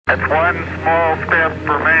It's one small step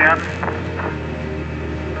for man,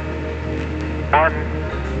 one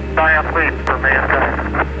giant leap for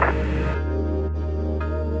mankind.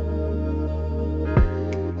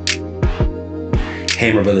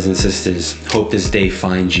 Hey, my brothers and sisters, hope this day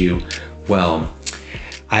finds you well.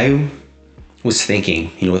 I was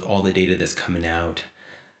thinking, with all the data that's coming out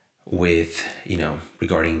with,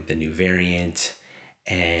 regarding the new variant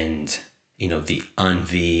and, the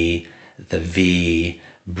UNV, the V,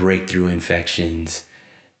 breakthrough infections,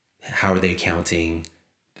 how are they counting?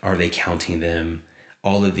 Are they counting them?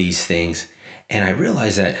 All of these things. And I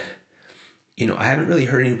realized that, I haven't really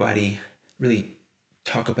heard anybody really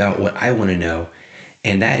talk about what I want to know.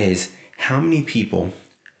 And that is how many people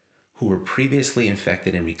who were previously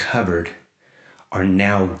infected and recovered are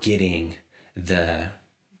now getting the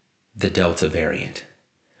Delta variant.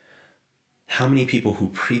 How many people who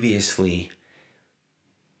previously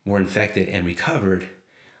were infected and recovered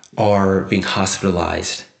are being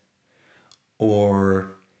hospitalized?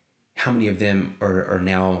 Or how many of them are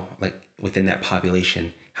now, like within that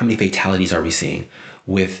population, how many fatalities are we seeing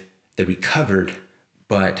with the recovered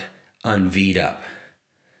but unV'd up?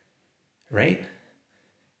 Right?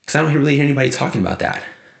 Because I don't really hear anybody talking about that.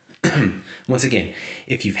 Once again,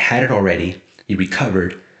 if you've had it already, you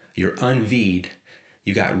recovered, you're unV'd,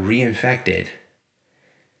 you got reinfected,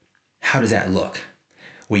 how does that look?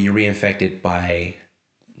 Were you reinfected by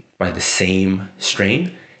the same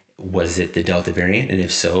strain? Was it the Delta variant? And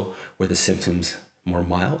if so, were the symptoms more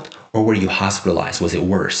mild? Or were you hospitalized? Was it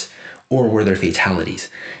worse? Or were there fatalities?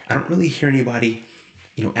 I don't really hear anybody,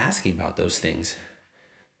 asking about those things.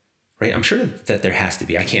 Right? I'm sure that there has to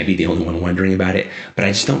be. I can't be the only one wondering about it, but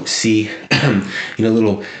I just don't see,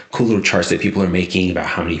 little cool little charts that people are making about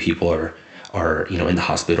how many people are in the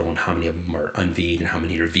hospital and how many of them are unV'd and how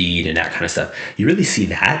many are V'd and that kind of stuff. You really see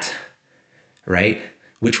that, right?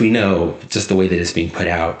 Which we know, just the way that it's being put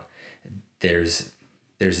out, there's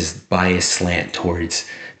this bias slant towards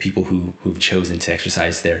people who've chosen to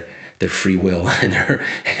exercise their free will and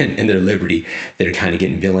their liberty that are kind of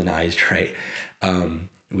getting villainized, right?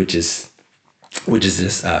 Which is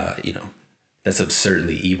this, that's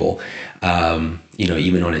absurdly evil.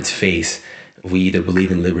 Even on its face, we either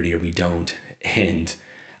believe in liberty or we don't. And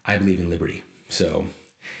I believe in liberty. So,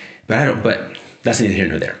 but that's neither here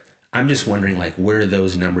nor there. I'm just wondering, where are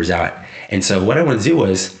those numbers at? And so what I want to do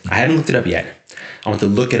was, I haven't looked it up yet. I want to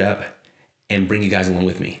look it up and bring you guys along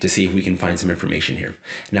with me to see if we can find some information here.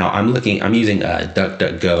 Now I'm using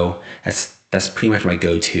DuckDuckGo. That's pretty much my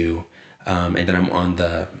go-to. And then I'm on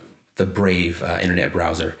the Brave internet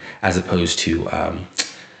browser as opposed to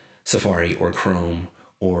Safari or Chrome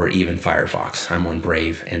or even Firefox. I'm on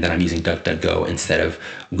Brave, and then I'm using DuckDuckGo instead of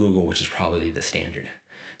Google, which is probably the standard.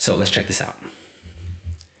 So let's check this out.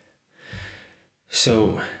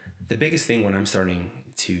 So the biggest thing when I'm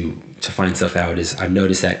starting to find stuff out is I've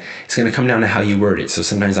noticed that it's going to come down to how you word it. So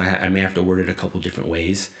sometimes I may have to word it a couple different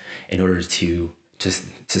ways in order to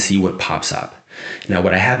see what pops up. Now,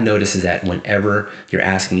 what I have noticed is that whenever you're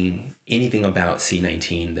asking anything about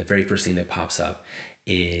C19, the very first thing that pops up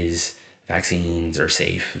is vaccines are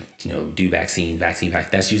safe, do vaccine. That's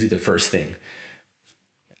usually the first thing.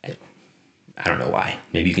 I don't know why.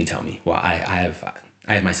 Maybe you can tell me. Well, I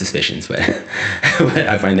have my suspicions, but, but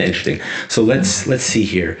I find that interesting. So let's see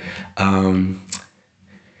here.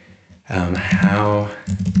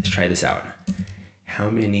 Let's try this out. How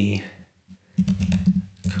many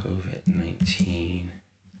COVID-19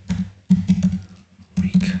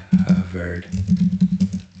 recovered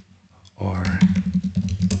or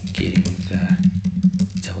getting the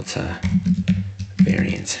Delta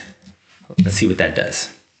variant? Let's see what that does.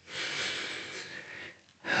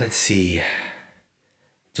 Let's see.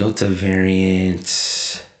 Delta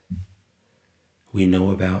variant. We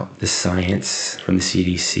know about the science from the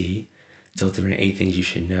CDC. Delta variant, 8 things you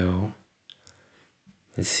should know.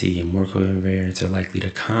 Let's see, more COVID variants are likely to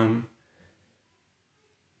come.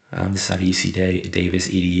 This is out of UC Davis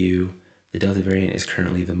EDU. The Delta variant is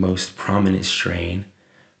currently the most prominent strain,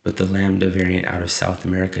 but the Lambda variant out of South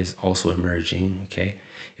America is also emerging, okay?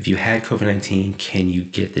 If you had COVID-19, can you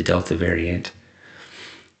get the Delta variant?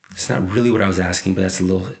 It's not really what I was asking, but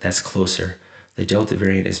that's closer. The Delta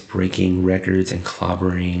variant is breaking records and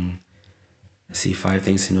clobbering. Let's see, 5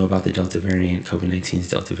 things to know about the Delta variant. COVID-19's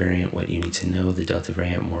Delta variant, what you need to know. The Delta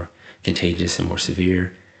variant, more contagious and more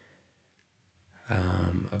severe.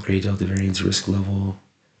 Upgrade Delta variant's risk level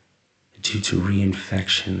due to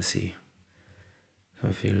reinfection. Let's see.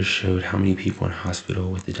 Some figures showed how many people in hospital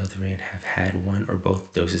with the Delta variant have had 1 or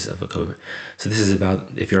both doses of a COVID. So this is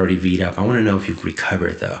about if you're already V'd up. I want to know if you've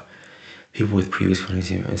recovered, though. People with previous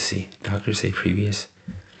COVID-19, let's see. Doctors say previous.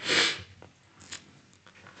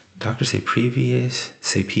 Doctors say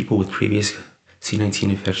people with previous C19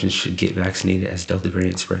 infections should get vaccinated as Delta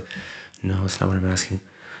variant spread. No, that's not what I'm asking.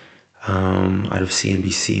 Out of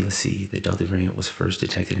CNBC, let's see, the Delta variant was first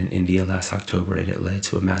detected in India last October, and it led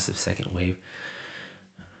to a massive second wave.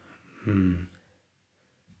 What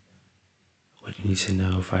you need to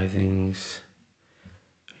know, 5 things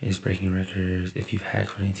is breaking records. If you've had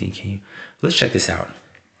COVID-19, can you? Let's check this out.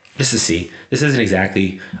 Just to see. This isn't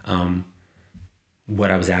exactly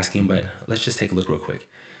what I was asking, but let's just take a look real quick.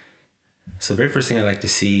 So the very first thing I'd like to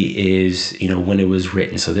see is, when it was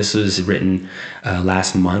written. So this was written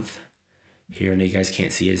last month. Here, I know you guys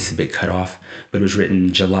can't see it, it's a bit cut off, but it was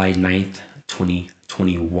written July 9th,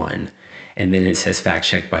 2021. And then it says fact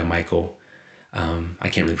checked by Michael, I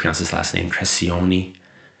can't really pronounce his last name, Crescione.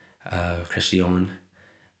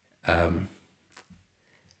 That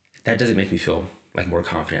doesn't make me feel like more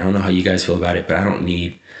confident. I don't know how you guys feel about it, but I don't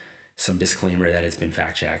need some disclaimer that it's been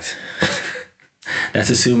fact checked. That's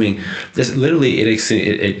assuming, this literally,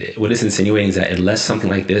 what it's insinuating is that unless something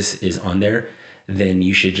like this is on there, then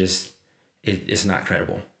you should just, it's not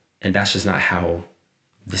credible. And that's just not how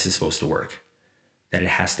this is supposed to work. That it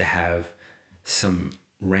has to have some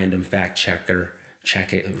random fact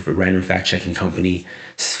random fact checking company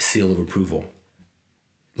seal of approval.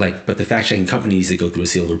 But the fact checking company needs to go through a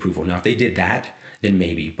seal of approval. Now, if they did that, then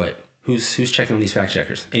maybe, but who's checking on these fact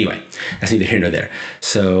checkers? Anyway, that's neither here nor there.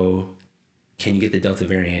 So, can you get the Delta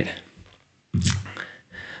variant?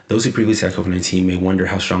 Those who previously had COVID-19 may wonder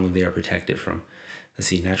how strongly they are protected from. Let's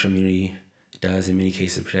see, natural immunity does in many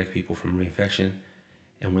cases protect people from reinfection,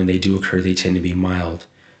 and when they do occur, they tend to be mild.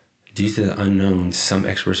 Due to the unknown, some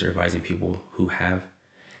experts are advising people who have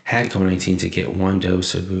had COVID-19 to get one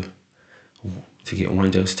dose to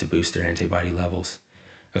boost their antibody levels.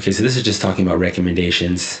 Okay, so this is just talking about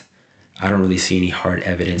recommendations. I don't really see any hard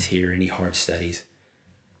evidence here, any hard studies.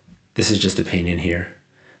 This is just opinion here.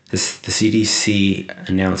 The CDC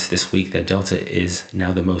announced this week that Delta is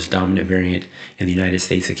now the most dominant variant in the United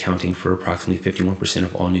States, accounting for approximately 51%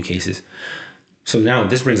 of all new cases. So now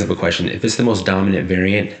this brings up a question. If it's the most dominant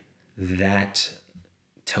variant, that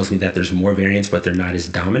tells me that there's more variants, but they're not as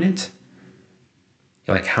dominant.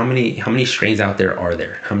 Like how many strains out there are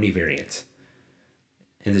there? How many variants?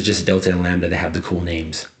 Is it just Delta and Lambda that have the cool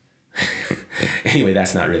names? Anyway,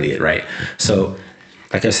 that's not really it, right? So,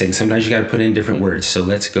 like I was saying, sometimes you got to put in different words. So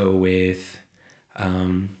let's go with,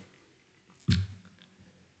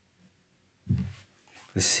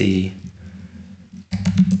 let's see,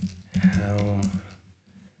 how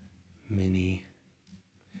many,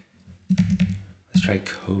 let's try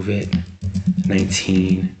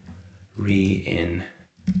COVID-19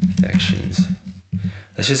 reinfections.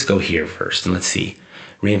 Let's just go here first and let's see.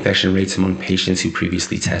 Reinfection rates among patients who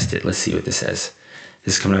previously tested. Let's see what this says.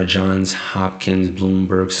 This is coming out of Johns Hopkins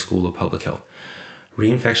Bloomberg School of Public Health.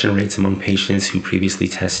 Reinfection rates among patients who previously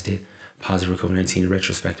tested positive for COVID-19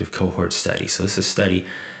 retrospective cohort study. So this is a study.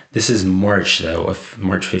 This is March, though, of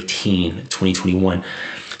March 15, 2021.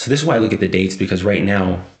 So this is why I look at the dates, because right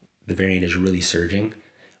now the variant is really surging,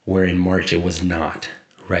 where in March it was not,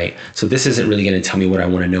 right? So this isn't really going to tell me what I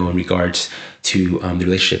want to know in regards to the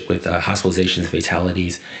relationship with hospitalizations,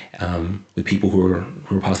 fatalities, with people who are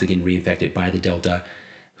possibly getting reinfected by the Delta,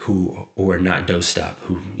 who are not dosed up,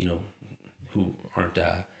 who aren't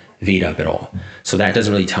V'd up at all. So that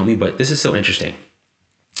doesn't really tell me, but this is so interesting.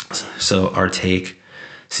 So our take,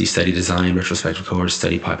 see study design, retrospective cohort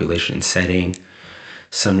study, population and setting,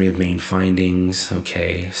 summary of main findings.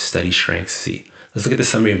 Okay, study strengths. See, let's look at the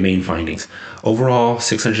summary of main findings. Overall,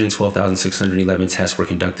 612,611 tests were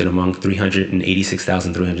conducted among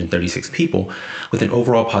 386,336 people, with an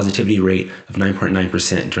overall positivity rate of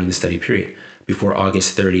 9.9% during the study period. Before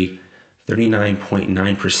August 30,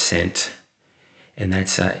 39.9%, and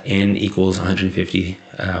that's N equals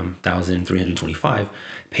 150,325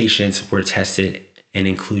 patients were tested and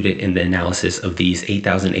included in the analysis. Of these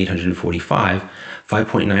 8,845,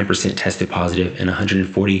 5.9% tested positive, and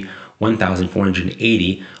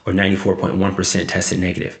 141,480, or 94.1%, tested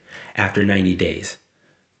negative after 90 days.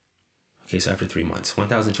 Okay, so after 3 months,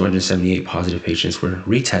 1,278 positive patients were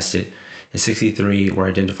retested, and 63 were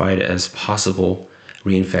identified as possible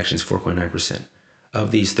reinfections, 4.9%.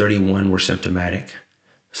 Of these, 31 were symptomatic,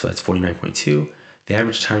 so that's 49.2. The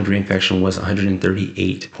average time to reinfection was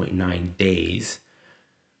 138.9 days,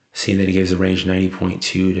 seeing that it gives a range 90.2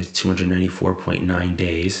 to 294.9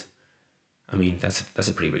 days. I mean, that's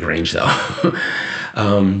a pretty big range, though.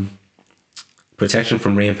 Protection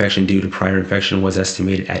from reinfection due to prior infection was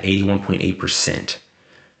estimated at 81.8%,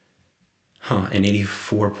 and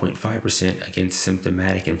 84.5% against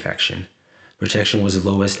symptomatic infection. Protection was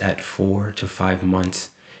lowest at 4 to 5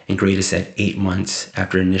 months and greatest at 8 months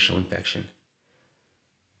after initial infection.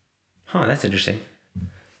 Huh, that's interesting.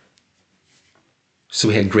 So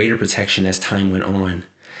we had greater protection as time went on.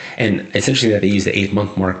 And it's interesting that they used the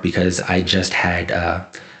 8-month mark because I just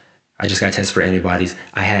got tested for antibodies.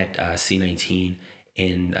 I had C19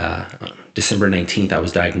 in December 19th. I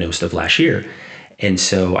was diagnosed of last year. And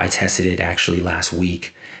so I tested it actually last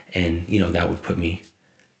week. And, that would put me,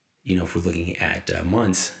 if we're looking at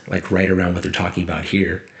months, like right around what they're talking about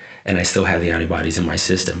here. And I still have the antibodies in my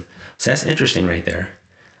system. So that's interesting right there.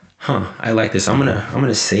 Huh, I like this. I'm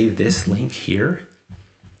gonna save this link here.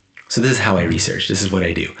 So this is how I research. This is what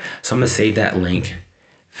I do. So I'm gonna save that link,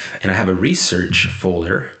 and I have a research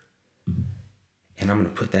folder, and I'm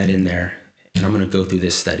gonna put that in there, and I'm gonna go through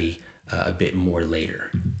this study a bit more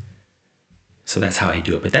later. So that's how I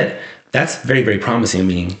do it. But that's very, very promising. I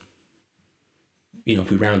mean,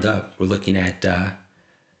 if we round up, we're looking at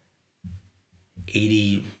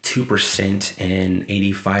 82% and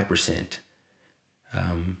 85%.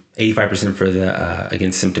 85% for the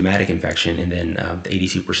against symptomatic infection, and then the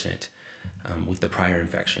 82% with the prior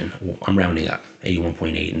infection. I'm rounding up,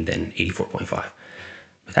 81.8 and then 84.5.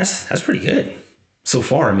 But that's pretty good so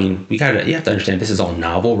far. I mean, you have to understand this is all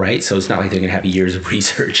novel, right? So it's not like they're gonna have years of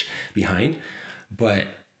research behind.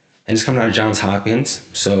 And it's coming out of Johns Hopkins.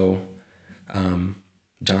 So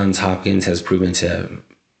Johns Hopkins has proven to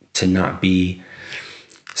not be,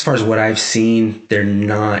 as far as what I've seen, they're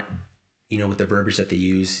not, with the verbiage that they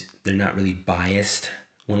use, they're not really biased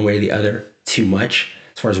one way or the other too much,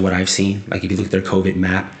 as far as what I've seen. Like if you look at their COVID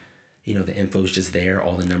map, the info is just there,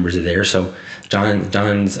 all the numbers are there. So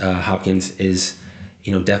Johns Hopkins is,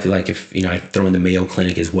 definitely, like if, I throw in the Mayo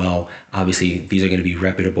Clinic as well, obviously these are going to be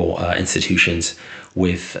reputable institutions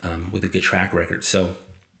with a good track record. So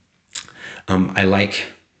I like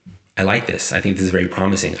this. I think this is very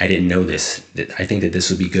promising. I didn't know this. I think that this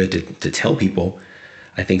would be good to tell people.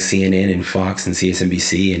 I think CNN and Fox and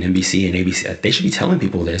CSNBC and NBC and ABC, they should be telling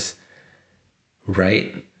people this,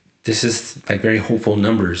 right? This is like very hopeful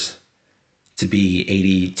numbers to be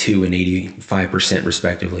 82 and 85%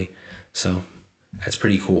 respectively. So that's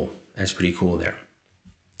pretty cool. That's pretty cool there.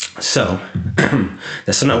 So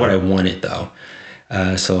that's still not what I wanted though.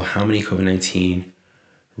 So how many COVID-19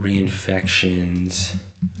 reinfections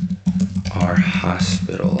are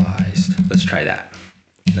hospitalized? Let's try that.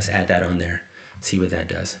 Let's add that on there. See what that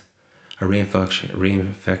does. Are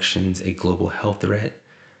reinfections a global health threat?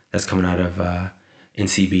 That's coming out of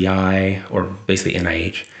NCBI, or basically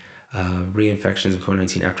NIH. Reinfections of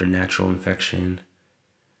COVID-19 after natural infection.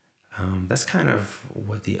 That's kind of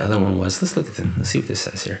what the other one was. Let's look at them. Let's see what this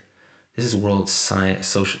says here. This is World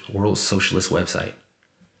Socialist website.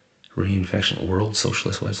 Reinfection, World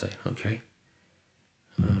Socialist website. Okay.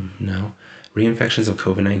 No. Reinfections of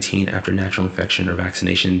COVID-19 after natural infection or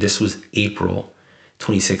vaccination. This was April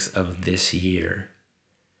 26th of this year.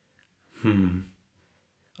 On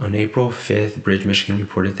April 5th, Bridge, Michigan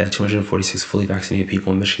reported that 246 fully vaccinated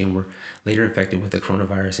people in Michigan were later infected with the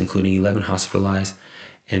coronavirus, including 11 hospitalized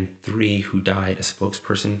and 3 who died. A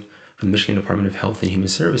spokesperson from the Michigan Department of Health and Human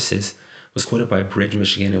Services was quoted by Bridge,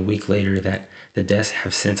 Michigan, a week later that the deaths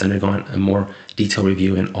have since undergone a more detailed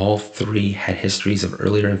review, and all 3 had histories of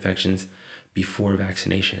earlier infections before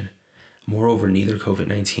vaccination. Moreover, neither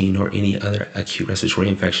COVID-19 nor any other acute respiratory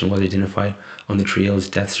infection was identified on the trio's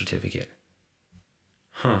death certificate.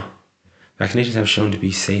 Vaccinations have shown to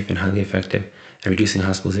be safe and highly effective at reducing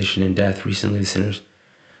hospitalization and death. Recently, the Centers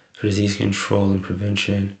for Disease Control and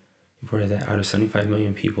Prevention reported that out of 75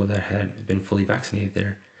 million people that had been fully vaccinated,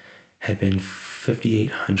 there had been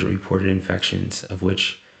 5,800 reported infections, of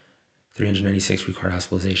which 396 required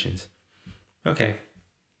hospitalizations. Okay.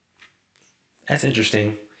 That's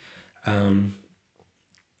interesting.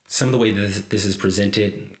 Some of the way that this is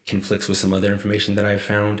presented conflicts with some other information that I've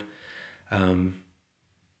found.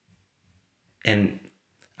 And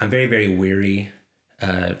I'm very, very weary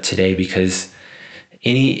today because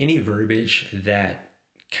any verbiage that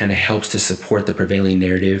kind of helps to support the prevailing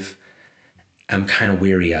narrative, I'm kind of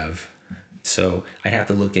weary of. So I'd have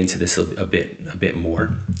to look into this a bit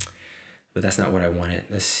more. But that's not what I wanted.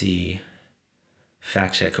 Let's see.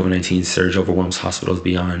 Fact check: COVID-19 surge overwhelms hospitals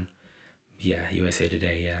beyond. Yeah, USA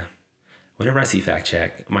Today. Yeah. Whenever I see fact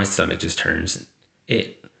check, my stomach just turns.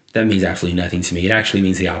 That means absolutely nothing to me. It actually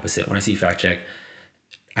means the opposite. When I see fact check,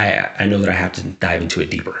 I know that I have to dive into it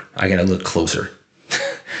deeper. I got to look closer.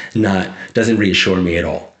 Doesn't reassure me at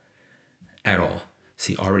all. At all.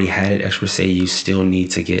 See, already had it. Experts say you still need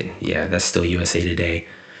to get. Yeah, that's still USA Today.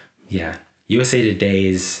 Yeah, USA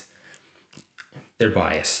Today they're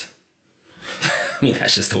biased. I mean,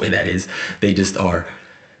 that's just the way that is. They just are.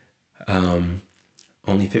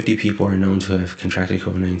 Only 50 people are known to have contracted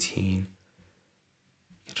COVID-19.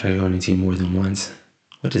 Contracted COVID-19 more than once.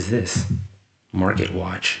 What is this? Market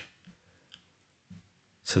Watch.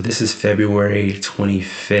 So this is February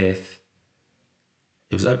 25th.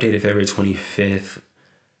 It was updated February 25th,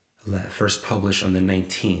 first published on the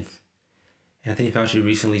 19th. Anthony Fauci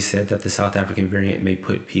recently said that the South African variant may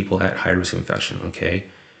put people at high risk of infection. Okay.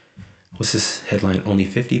 What's this headline? Only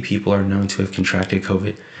 50 people are known to have contracted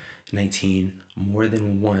COVID-19 more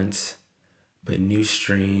than once, but new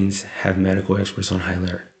strains have medical experts on high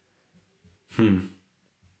alert.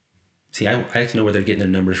 See, I like to know where they're getting their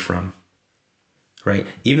numbers from, right?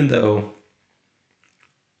 Even though,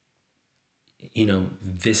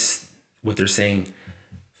 what they're saying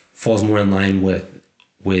falls more in line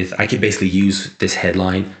with I could basically use this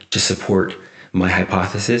headline to support my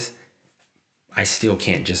hypothesis. I still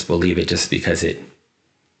can't just believe it just because it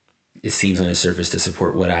seems on the surface to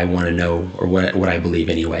support what I want to know or what I believe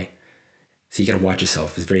anyway. So you got to watch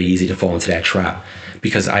yourself. It's very easy to fall into that trap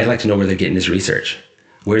because I like to know where they're getting this research.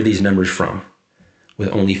 Where are these numbers from? With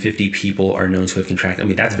only 50 people are known to have contracted. I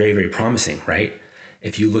mean, that's very, very promising, right?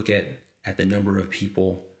 If you look at the number of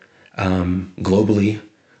people globally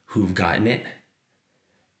who've gotten it,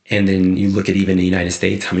 and then you look at even the United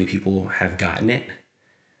States, how many people have gotten it,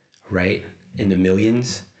 right? In the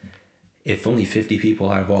millions. If only 50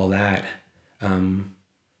 people out of all that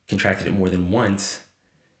contracted it more than once,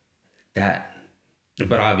 but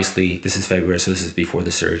obviously this is February, so this is before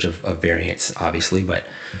the surge of variants, obviously, but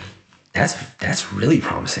that's really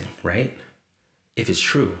promising, right? If it's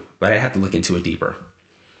true, but I have to look into it deeper.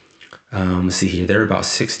 Let's see here. There are about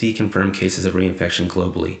 60 confirmed cases of reinfection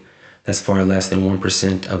globally. That's far less than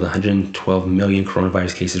 1% of the 112 million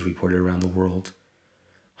coronavirus cases reported around the world.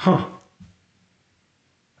 Huh.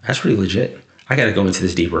 That's pretty legit. I got to go into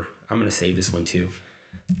this deeper. I'm going to save this one too.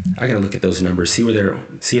 I got to look at those numbers, see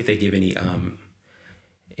if they give any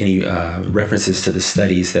references to the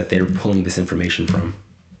studies that they're pulling this information from.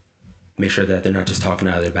 Make sure that they're not just talking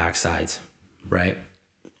out of their backsides, right?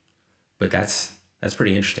 But that's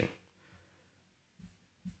pretty interesting,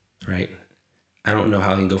 right? I don't know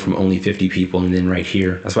how I can go from only 50 people and then right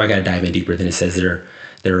here. That's why I got to dive in deeper. Then it says there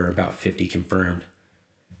are about 50 confirmed.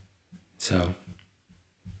 So,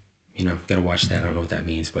 got to watch that. I don't know what that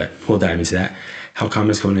means, but we'll dive into that. How common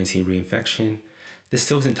is COVID-19 reinfection? This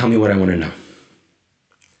still doesn't tell me what I want to know.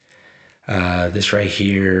 This right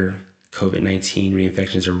here, COVID-19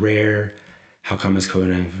 reinfections are rare. How common is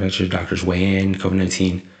COVID-19 infection? Doctors weigh in.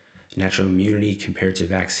 COVID-19 natural immunity compared to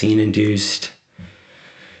vaccine-induced.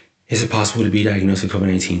 Is it possible to be diagnosed with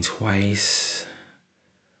COVID-19 twice?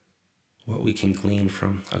 What we can glean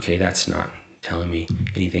from... Okay, that's not telling me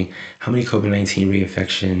anything. How many COVID-19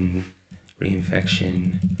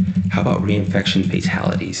 reinfection? How about reinfection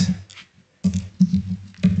fatalities?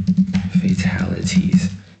 Fatalities.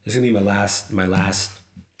 This is gonna be my last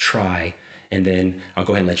try, and then I'll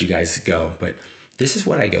go ahead and let you guys go. But this is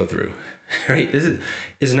what I go through, right? This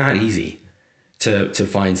is not easy to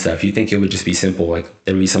find stuff. You think it would just be simple, like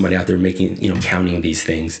there'd be somebody out there making, counting these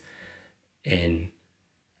things. And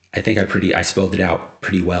I think I spelled it out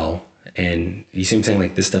pretty well. And you see what I'm saying?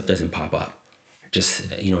 Like this stuff doesn't pop up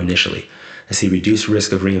just, initially. I see reduced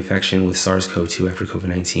risk of reinfection with SARS-CoV-2 after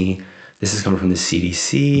COVID-19. This is coming from the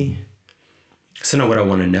CDC. Still not what I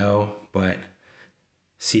want to know, but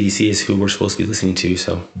CDC is who we're supposed to be listening to.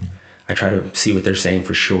 So I try to see what they're saying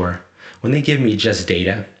for sure. When they give me just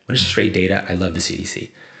data, when it's straight data, I love the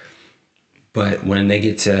CDC. But when they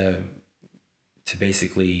get to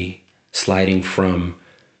basically sliding from,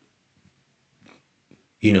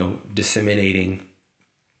 disseminating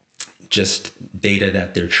just data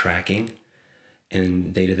that they're tracking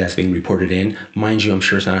and data that's being reported in, mind you, I'm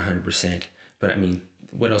sure it's not 100%, but I mean,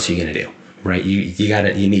 what else are you gonna do, right?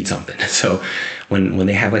 You need something. So when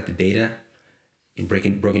they have like the data,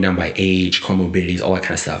 broken down by age, comorbidities, all that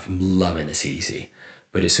kind of stuff, I'm loving the CDC.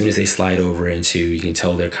 But as soon as they slide over into, you can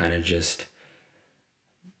tell they're kind of just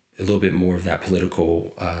a little bit more of that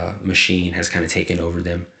political machine has kind of taken over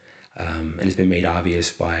them. And it's been made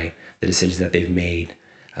obvious by the decisions that they've made,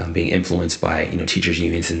 being influenced by, teachers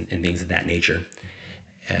unions and things of that nature.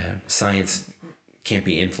 Science can't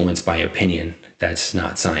be influenced by opinion. That's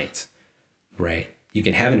not science, right? You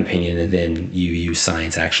can have an opinion and then you use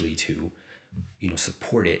science actually to,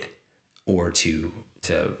 support it or to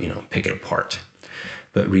pick it apart.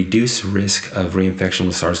 But reduce risk of reinfection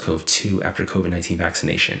with SARS-CoV-2 after COVID-19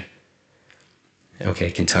 vaccination.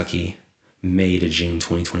 Okay, Kentucky, May to June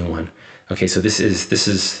 2021. Okay, so this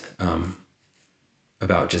is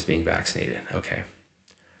about just being vaccinated. Okay,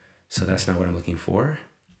 so that's not what I'm looking for.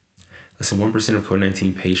 Listen, 1% of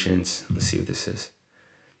COVID-19 patients, let's see what this is.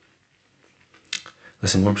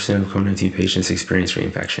 Less than 1% of COVID-19 patients experience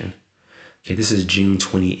reinfection. Okay, this is June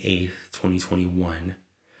 28th, 2021.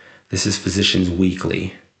 This is Physicians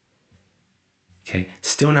Weekly. Okay,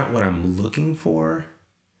 still not what I'm looking for.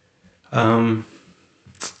 I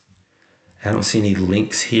don't see any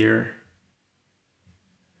links here.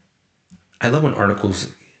 I love when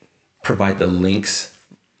articles provide the links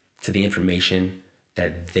to the information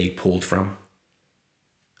that they pulled from,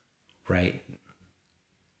 right?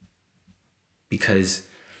 Because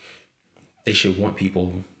they should want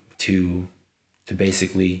people to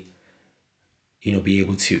basically, be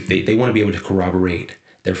able to, they want to be able to corroborate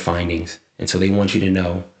their findings. And so they want you to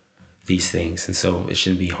know these things. And so it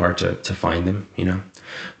shouldn't be hard to find them,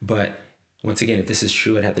 But once again, if this is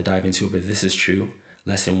true, I'd have to dive into it. But if this is true,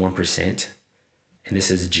 less than 1%. And this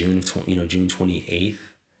is June 28th,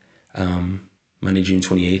 Monday, June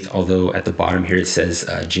 28th. Although at the bottom here, it says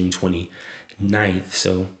June 29th.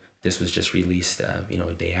 So this was just released,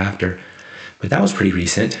 a day after. But that was pretty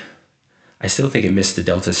recent. I still think it missed the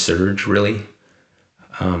Delta surge, really.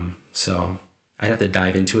 So I'd have to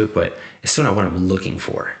dive into it, but it's still not what I'm looking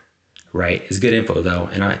for, right? It's good info, though,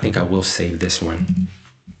 and I think I will save this one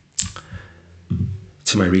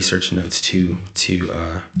to my research notes to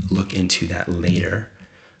look into that later.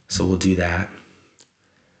 So we'll do that,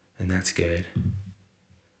 and that's good.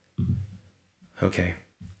 Okay.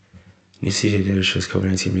 New CDC data shows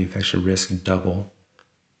COVID-19 reinfection risk double.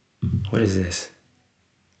 What is this?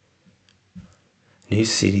 New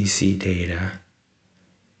CDC data.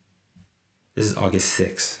 This is August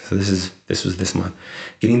 6th, so this was this month.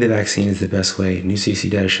 Getting the vaccine is the best way. New CDC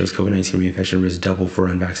data shows COVID-19 reinfection risk double for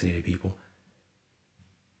unvaccinated people.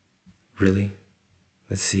 Really?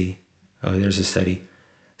 Let's see. Oh, there's a study.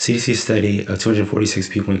 CDC study of 246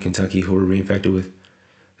 people in Kentucky who were reinfected with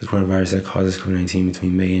the coronavirus that causes COVID-19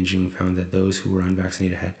 between May and June found that those who were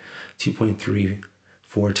unvaccinated had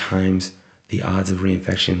 2.34 times the odds of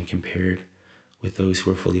reinfection compared with those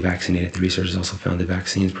who were fully vaccinated. The researchers also found that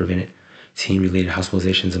vaccines prevented teen-related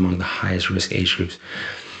hospitalizations among the highest risk age groups.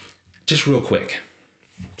 Just real quick,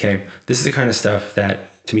 okay? This is the kind of stuff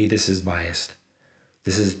that, to me, this is biased.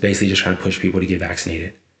 This is basically just trying to push people to get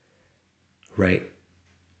vaccinated, right?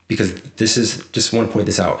 Because this is, just want to point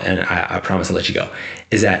this out, and I promise I'll let you go,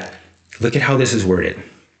 is that, look at how this is worded.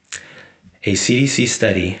 A CDC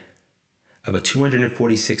study of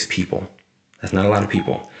 246 people, that's not a lot of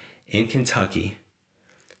people, in Kentucky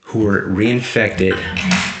who were reinfected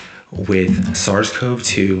with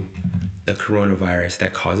SARS-CoV-2, the coronavirus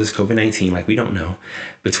that causes COVID-19, like we don't know,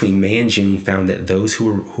 between May and June found that those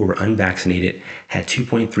who were unvaccinated had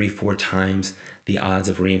 2.34 times the odds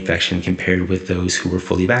of reinfection compared with those who were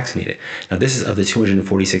fully vaccinated. Now, this is of the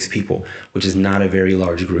 246 people, which is not a very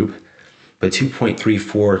large group, but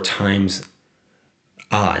 2.34 times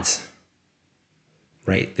odds,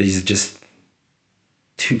 right? These are just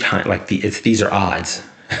 2 times, like these are odds,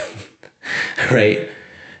 right?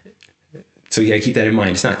 So you gotta keep that in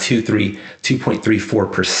mind. It's not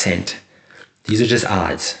 2.34%. These are just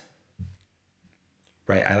odds,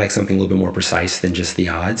 right? I like something a little bit more precise than just the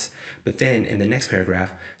odds. But then in the next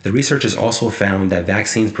paragraph, the researchers also found that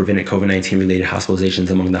vaccines prevented COVID-19 related hospitalizations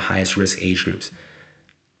among the highest risk age groups.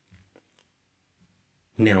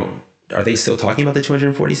 Now, are they still talking about the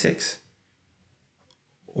 246?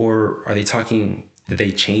 Or are they talking that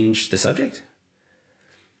they changed the subject?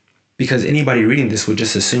 Because anybody reading this would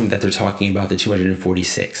just assume that they're talking about the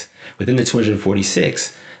 246. Within the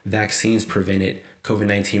 246, vaccines prevented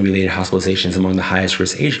COVID-19 related hospitalizations among the highest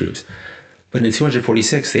risk age groups. But in the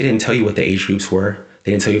 246, they didn't tell you what the age groups were.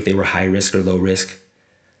 They didn't tell you if they were high risk or low risk. Do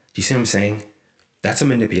you see what I'm saying? That's a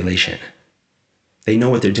manipulation. They know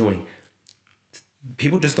what they're doing.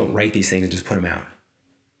 People just don't write these things and just put them out.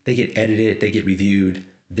 They get edited, they get reviewed.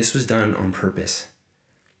 This was done on purpose.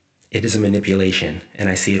 It is a manipulation, and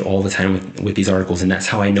I see it all the time with these articles, and that's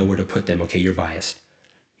how I know where to put them. Okay, you're biased.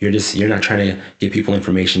 You're not trying to give people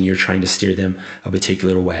information. You're trying to steer them a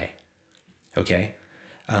particular way. Okay,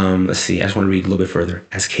 let's see. I just want to read a little bit further.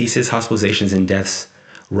 As cases, hospitalizations, and deaths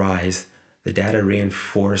rise, the data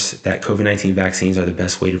reinforce that COVID-19 vaccines are the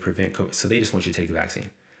best way to prevent COVID. So they just want you to take the vaccine,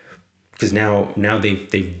 because now they've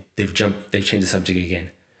changed the subject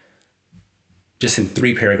again. Just in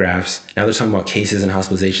 3 paragraphs, now they're talking about cases and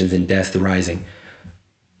hospitalizations and deaths rising.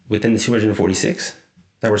 Within the 246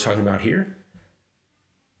 that we're talking about here,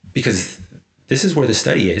 because this is where the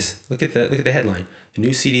study is. Look at the headline. New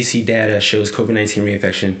CDC data shows COVID-19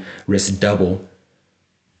 reinfection risk double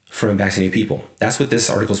for unvaccinated people. That's what this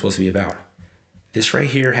article is supposed to be about. This right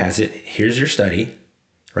here has it. Here's your study,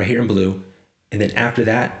 right here in blue. And then after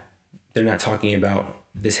that, they're not talking about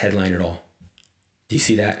this headline at all. Do you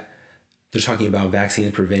see that? They're talking about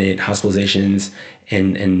vaccines prevented hospitalizations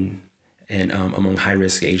and among high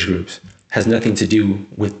risk age groups. Has nothing to do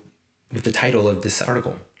with the title of this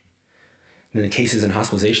article. And then the cases and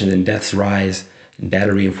hospitalizations and deaths rise. And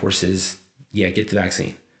data reinforces, get the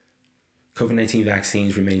vaccine. COVID-19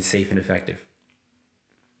 vaccines remain safe and effective.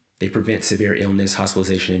 They prevent severe illness,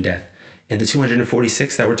 hospitalization, and death. And the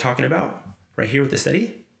 246 that we're talking about right here with the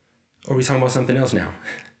study, or are we talking about something else now?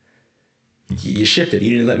 You shifted.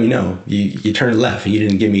 You didn't let me know. You turned left. You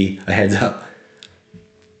didn't give me a heads up.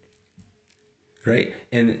 Right?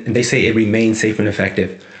 And they say it remains safe and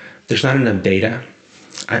effective. There's not enough data.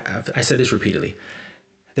 I said this repeatedly.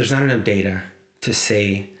 There's not enough data to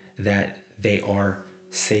say that they are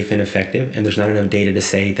safe and effective, and there's not enough data to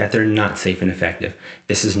say that they're not safe and effective.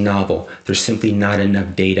 This is novel. There's simply not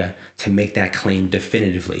enough data to make that claim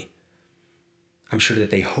definitively. I'm sure that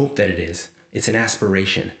they hope that it is. It's an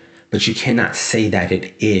aspiration, but you cannot say that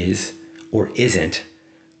it is or isn't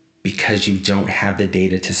because you don't have the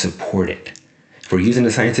data to support it. If we're using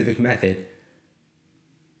the scientific method,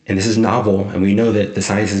 and this is novel, and we know that the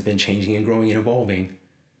science has been changing and growing and evolving,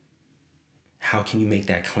 how can you make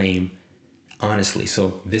that claim honestly? So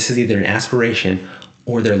this is either an aspiration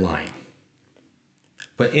or they're lying.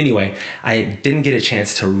 But anyway, I didn't get a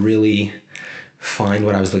chance to really find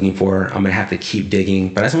what I was looking for. I'm gonna have to keep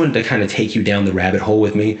digging, but I just wanted to kind of take you down the rabbit hole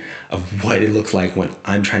with me of what it looks like when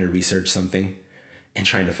I'm trying to research something and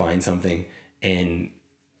trying to find something. And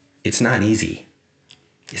it's not easy.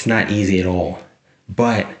 It's not easy at all,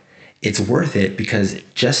 but it's worth it because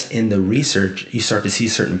just in the research, you start to see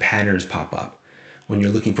certain patterns pop up. When you're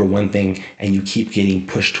looking for one thing and you keep getting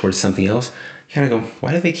pushed towards something else, you kind of go,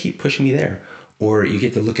 why do they keep pushing me there? Or you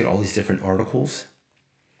get to look at all these different articles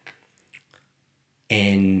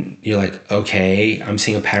and you're like, okay, I'm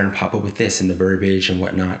seeing a pattern pop up with this and the verbiage and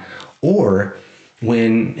whatnot. Or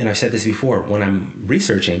when, and I've said this before, when I'm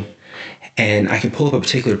researching and I can pull up a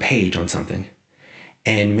particular page on something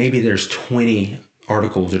and maybe there's 20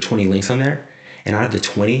 articles or 20 links on there, and out of the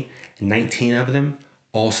 20, 19 of them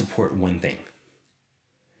all support one thing.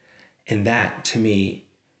 And that, to me,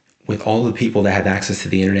 with all the people that have access to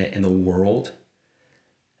the internet in the world,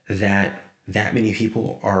 that many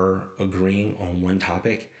people are agreeing on one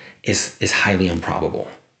topic is highly improbable,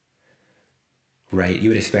 right? You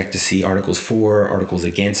would expect to see articles for, articles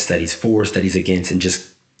against, studies for, studies against, and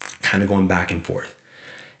just kind of going back and forth.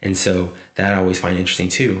 And so that I always find interesting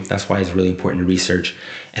too. That's why it's really important to research.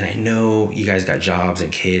 And I know you guys got jobs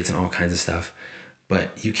and kids and all kinds of stuff,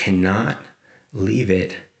 but you cannot leave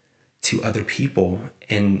it to other people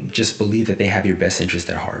and just believe that they have your best interest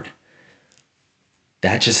at heart.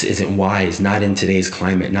 That just isn't wise, not in today's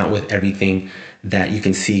climate, not with everything that you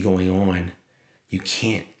can see going on. You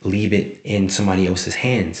can't leave it in somebody else's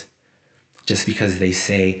hands just because they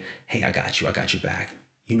say, hey, I got your back.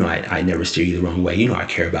 You know, I never steer you the wrong way. You know, I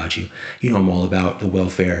care about you. You know, I'm all about the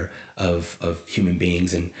welfare of human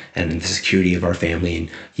beings and the security of our family. And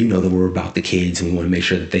you know that we're about the kids and we want to make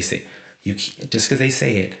sure that they say, just because they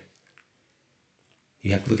say it,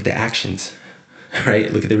 you have to look at the actions,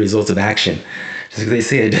 right? Look at the results of action. Just because they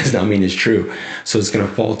say it does not mean it's true. So it's going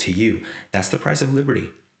to fall to you. That's the price of liberty.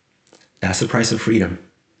 That's the price of freedom.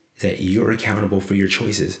 That you're accountable for your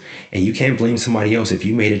choices. And you can't blame somebody else if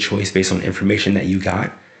you made a choice based on information that you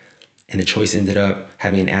got and the choice ended up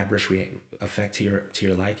having an adverse effect to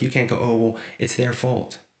your life. You can't go, oh, well, it's their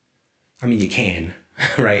fault. I mean, you can,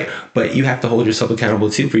 right? But you have to hold yourself accountable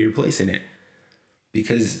too for your place in it.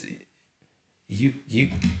 Because you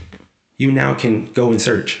now can go and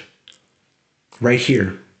search right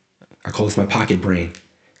here. I call this my pocket brain.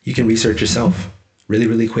 You can research yourself really,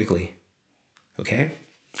 really quickly. Okay?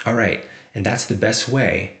 All right. And that's the best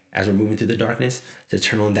way as we're moving through the darkness to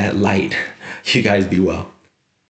turn on that light. You guys be well.